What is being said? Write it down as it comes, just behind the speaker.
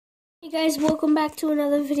Guys, welcome back to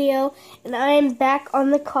another video, and I am back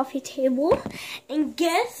on the coffee table, and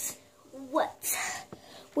guess what?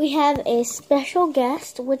 We have a special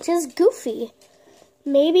guest, which is Goofy.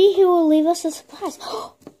 Maybe he will leave us a surprise.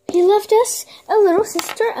 He left us a little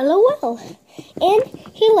sister, LOL, and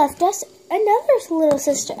he left us another little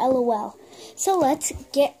sister, LOL. So let's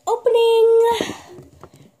get opening.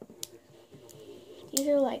 These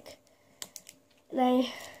are like, when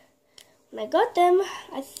I got them,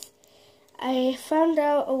 I found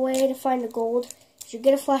out a way to find the gold. You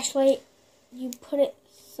get a flashlight, you put it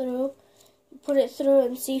through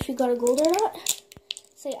and see if you got a gold or not.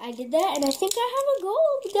 Say, I did that, and I think I have a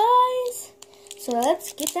gold, guys. So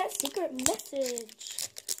let's get that secret message.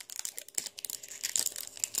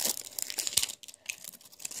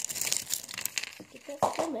 Get that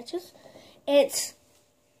secret message. It's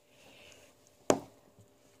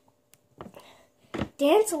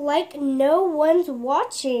dance like no one's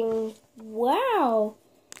watching. Wow.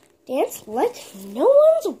 Dance like no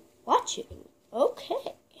one's watching.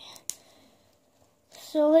 Okay.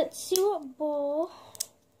 So let's see what bowl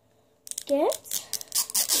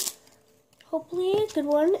gets. Hopefully a good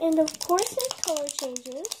one. And of course it color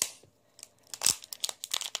changes.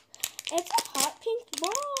 It's a hot pink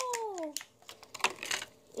ball.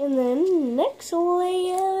 And then next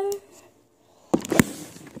layer.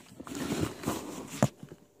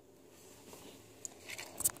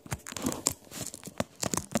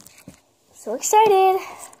 So excited!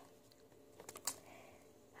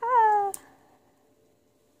 Ah.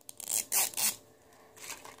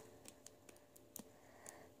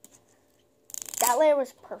 That layer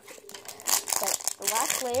was perfect. But the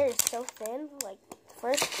last layer is so thin. Like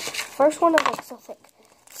the first one was like so thick.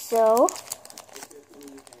 So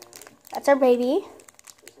that's our baby.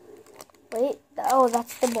 Wait, oh,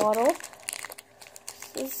 that's the bottle.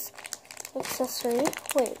 This is accessory.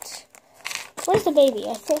 Wait. Where's the baby?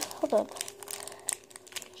 I think, hold on.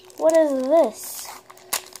 What is this?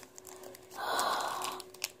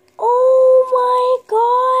 Oh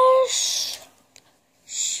my gosh!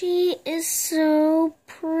 She is so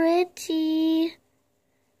pretty.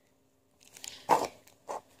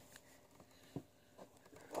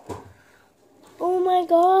 Oh my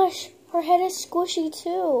gosh, her head is squishy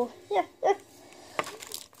too. Yeah.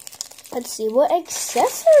 Let's see what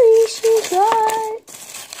accessory she got.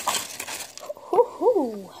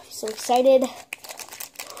 I'm so excited.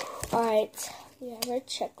 Alright, we have our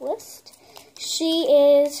checklist. She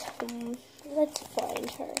is, let's find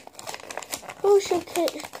her. Could she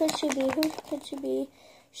be? Who could she be?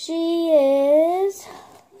 She is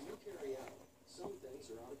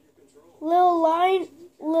Little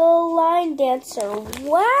Line Dancer.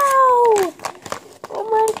 Wow! Oh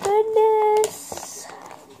my goodness!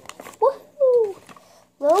 Woohoo!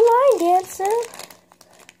 Little Line Dancer.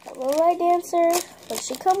 Little Line Dancer. What's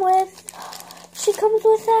she come with? She comes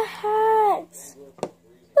with a hat.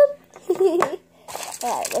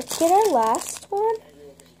 Alright, let's get our last one,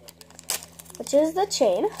 which is the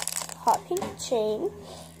chain. Hot pink chain.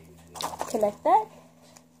 Connect that.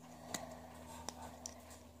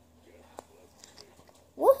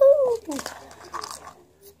 Woohoo!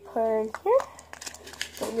 Put her in here.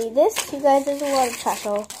 Don't need this. You guys, there's a lot of trash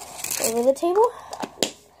all over the table.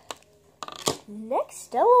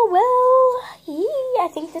 Next, LOL. I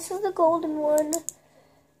think this is the golden one.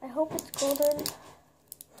 I hope it's golden.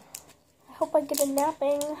 I hope I get a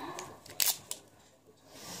napping.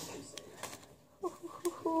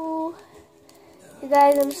 You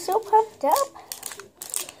guys, I'm so pumped up.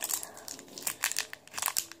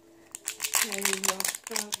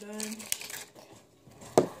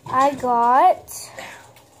 I got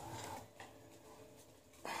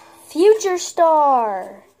Future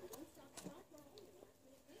Star.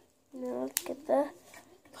 Now let's get the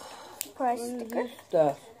price sticker.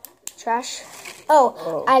 Stuff. Trash.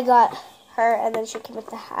 Oh, I got her, and then she came with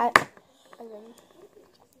the hat. And then.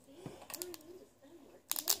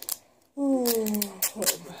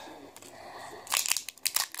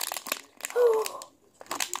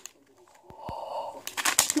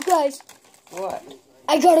 You guys. What?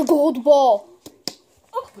 I got a gold ball.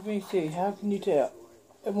 Let me see. How can you tell?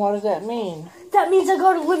 And what does that mean? That means I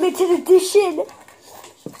got a limited edition.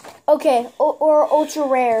 Okay, or ultra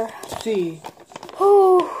rare. See.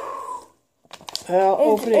 Oh. I'll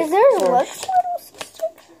open it. Is there a first. lucky little sister?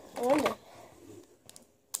 I wonder.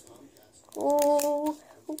 Oh.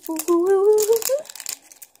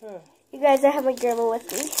 You guys, I have my grandma with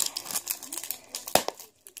me.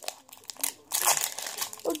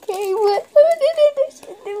 Okay, what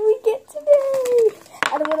did we get today?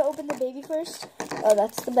 I don't want to open the baby first. Oh,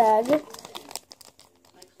 that's the bag.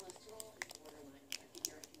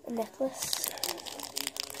 a necklace,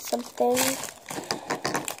 something,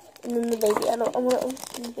 and then the baby. I want to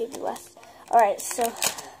open the baby last. Alright, so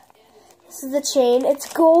this is the chain.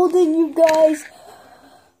 It's golden, you guys.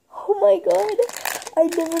 Oh my god. I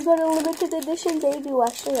never got a limited edition baby. Well,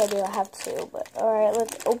 actually I do. I have two. But alright,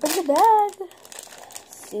 let's open the bag.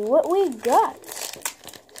 See what we got.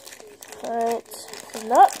 Alright.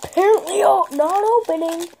 Not apparently not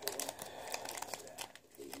opening.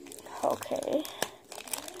 Okay.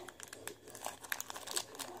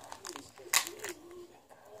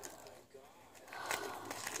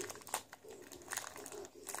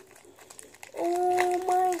 Oh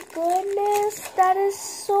my goodness, that is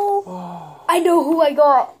so... I know who I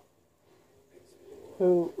got.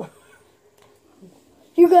 Who?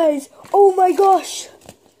 You guys, oh my gosh.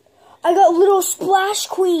 I got Little Splash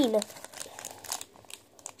Queen.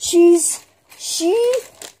 She's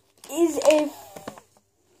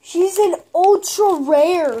an ultra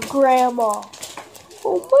rare grandma.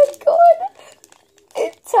 Oh my god.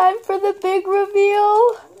 It's time for the big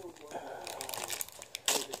reveal.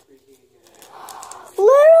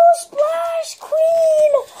 Little Splash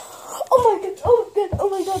Queen! Oh my god, oh my god, oh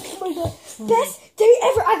my god, oh my god. Best day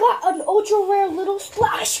ever. I got an ultra rare Little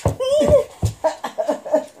Splash Queen.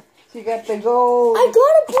 She got the gold. I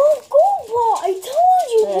got a gold ball. I told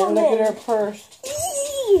you, woman. Look at her purse.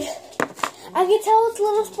 Eee. I can tell it's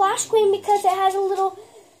Little Splash Queen because it has a little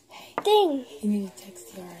thing. You need to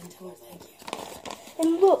text her and tell her thank you.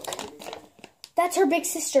 And look, that's her big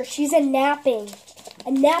sister. She's a napping.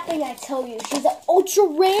 A napping, I tell you. She's an ultra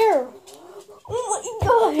rare. Oh my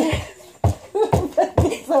god.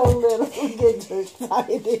 So little. Get her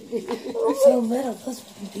excited. So little. Those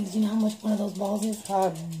things. You know how much one of those balls is?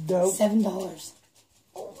 Dope. $7.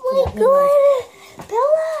 Oh my god.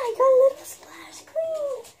 Bella, I got Little Splash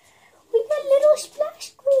Queen. We got Little Splash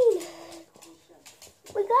Queen.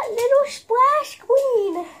 We got Little Splash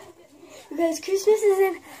Queen. You guys, Christmas is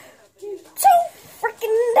in 2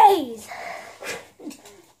 freaking days.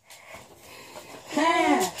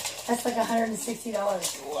 That's like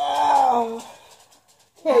 $160. Wow.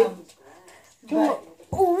 Hey. But,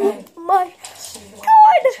 Oh my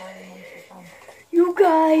god. You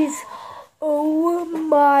guys. Oh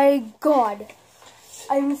my god.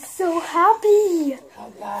 I'm so happy.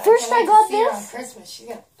 oh God, First I got see her this. on Christmas. She's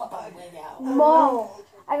gonna fucking wig out. Mom.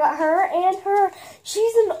 I got her and her.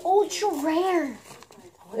 She's an ultra rare.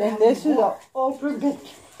 And this is an ultra big.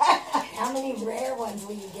 How many rare ones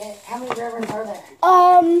will you get? How many rare ones are there?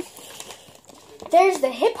 There's the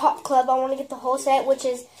Hip Hop Club. I want to get the whole set, which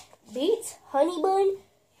is Beats, Honey Bun,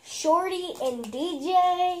 Shorty, and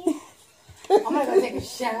DJ. I'm gonna go take a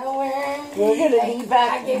shower. We're gonna be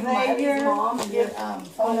back I gave later. Marty's mom your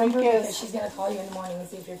phone number Yes. because she's gonna call you in the morning and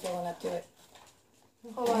see if you're feeling up to it.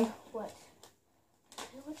 Hold on. What?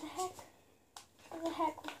 What the heck? What the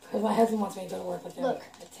heck? Because my husband wants me to go to work with him Look.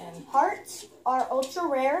 at 10. Hearts are ultra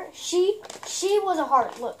rare. She was a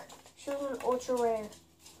heart. Look. She was an ultra rare.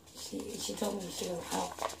 She told me she doesn't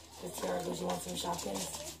help this year. Does she want some Shopkins?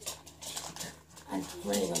 And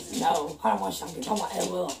Renee goes, no, I don't want Shopkins. I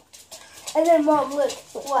want Will. And then Mom, look,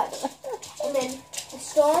 watch. And then the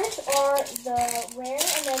stars are the rare,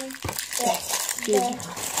 and then the fancy, and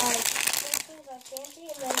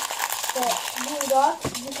then the blue dots.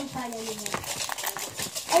 You can find anything.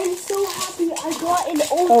 I'm so happy I got an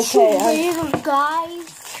ultra rare, guys.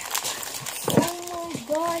 Oh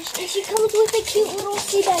my gosh. And she comes with a cute little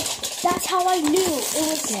sea bag. That's how I knew it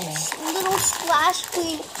was Little Splash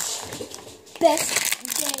Queen. Best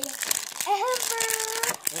day ever.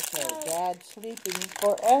 Okay, Dad's sleeping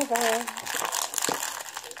forever.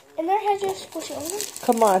 And their heads are squishy over.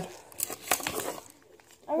 Come on.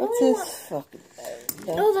 I What's really this fucking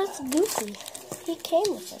thing? Oh, that's Goofy. He came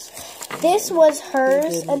with us. This was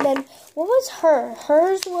hers, and then what was her?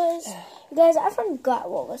 Hers was, guys, I forgot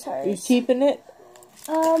what was hers. You keeping it?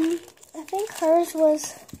 I think hers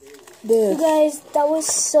was. This. You guys, that was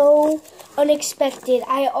so unexpected.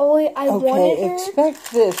 I wanted her.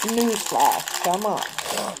 Expect this newsflash. Come on.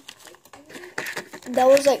 That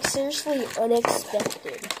was like seriously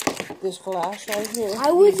unexpected. This flash right here.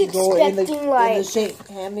 I was You go in expecting the like. shape.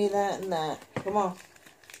 Hand me that and that. Come on.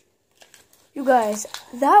 You guys,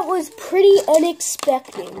 that was pretty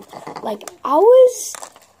unexpected. Like I was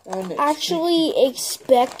actually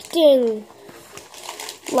expecting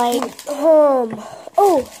like oh,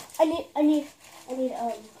 I need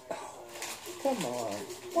Come on.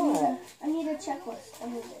 what? I need a checklist. I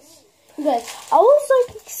need this. You guys, I was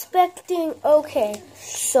like expecting okay.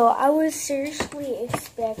 So I was seriously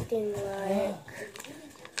expecting like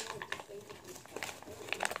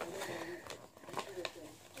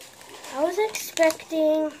I was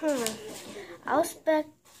expecting,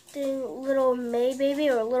 little May Baby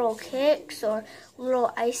or little Kicks or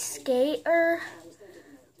little Ice Skater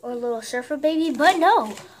or little Surfer Baby, but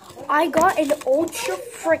no. I got an ultra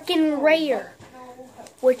freaking rare,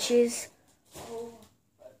 which is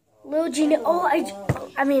Little Genie. Oh,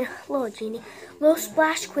 Little Genie. Little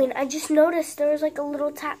Splash Queen. I just noticed there was like a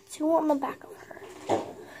little tattoo on the back of her.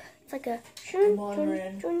 It's like a... Come on,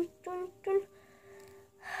 Ren.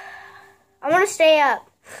 I want to stay up.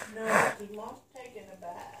 No, because Mom's taking a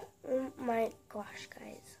bath. Oh my gosh,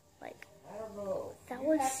 guys. Like, I don't know. that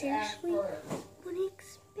was seriously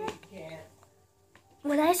unexpected.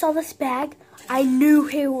 When I saw this bag, I knew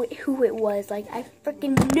who it was. Like, I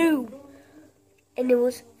freaking knew. And it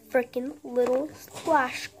was freaking Little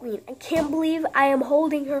Splash Queen. I can't believe I am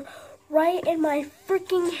holding her right in my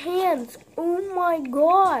freaking hands. Oh my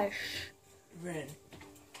gosh. Ren,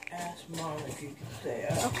 ask Mom if you can stay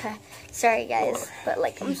up. Okay. Sorry, guys. But,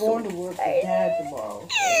 like, I'm so going to work with Dad tomorrow.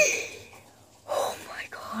 Oh my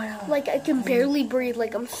god. Like, I can barely breathe.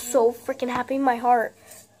 Like, I'm so freaking happy in my heart.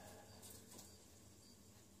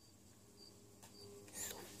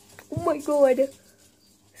 Oh my god.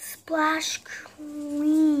 Splash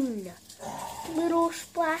Queen. Little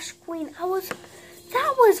Splash Queen.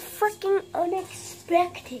 That was freaking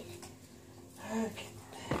unexpected. That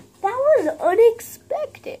was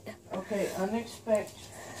unexpected. Okay, unexpected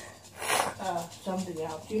something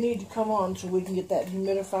else. You need to come on so we can get that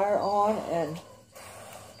humidifier on and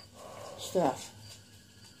stuff.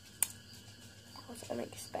 That was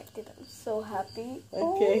unexpected. I'm so happy.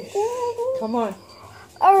 Okay, come on.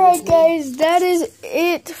 Alright guys, that is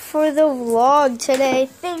it for the vlog today.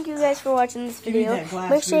 Thank you guys for watching this video.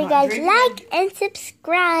 Make sure you guys like and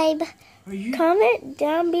subscribe. Comment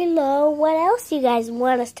down below what else you guys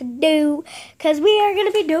want us to do. Because we are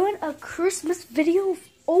going to be doing a Christmas video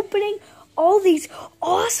opening all these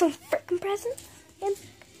awesome freaking presents. And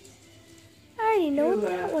I already know what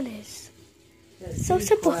that one is. So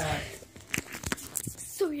simple.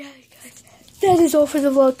 So yeah, guys. That is all for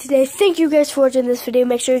the vlog today. Thank you guys for watching this video.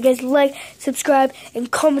 Make sure you guys like, subscribe, and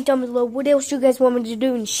comment down below what else you guys want me to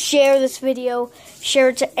do. And share this video. Share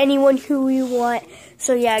it to anyone who you want.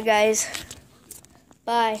 So yeah, guys.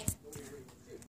 Bye.